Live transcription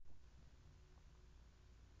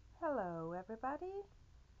Hello, everybody.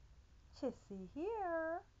 Chissy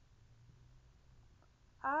here.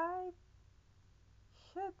 I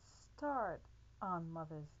should start on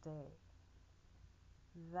Mother's Day.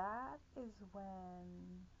 That is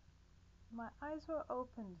when my eyes were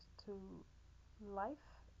opened to life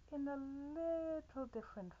in a little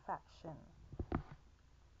different fashion.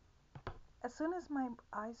 As soon as my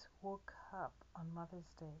eyes woke up on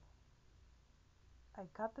Mother's Day, I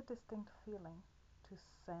got the distinct feeling to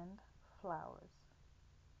send flowers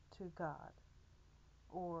to God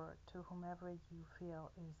or to whomever you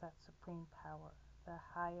feel is that supreme power, the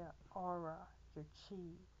higher aura, your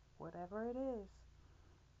chi, whatever it is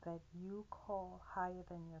that you call higher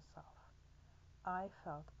than yourself. I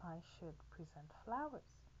felt I should present flowers.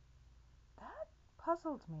 That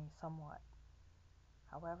puzzled me somewhat.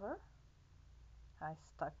 However, I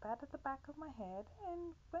stuck that at the back of my head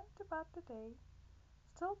and went about the day,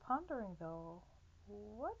 still pondering though,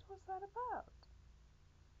 what was that about?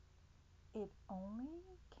 It only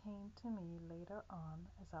came to me later on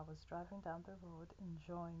as I was driving down the road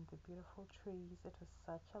enjoying the beautiful trees. It was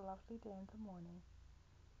such a lovely day in the morning.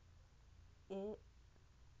 It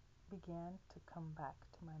began to come back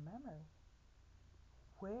to my memory.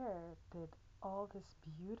 Where did all this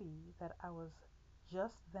beauty that I was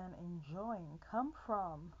just then enjoying come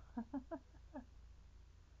from?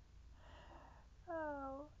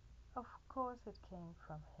 Oh, of course it came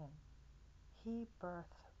from him. He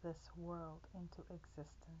birthed this world into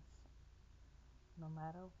existence. No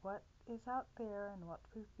matter what is out there and what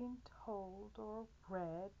we've been told or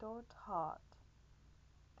read or taught,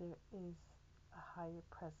 there is a higher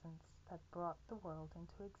presence that brought the world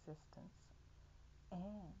into existence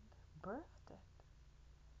and birthed it.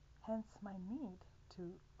 Hence my need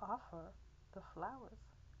to offer the flowers.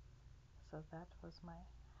 So that was my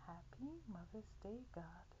happy Mother's Day God.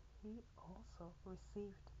 He also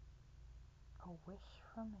received a wish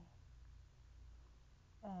from me.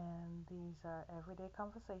 And these are Everyday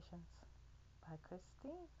Conversations by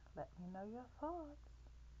Christine. Let me know your thoughts.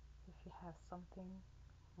 If you have something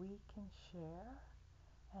we can share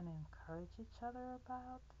and encourage each other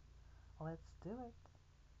about, let's do it.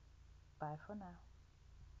 Bye for now.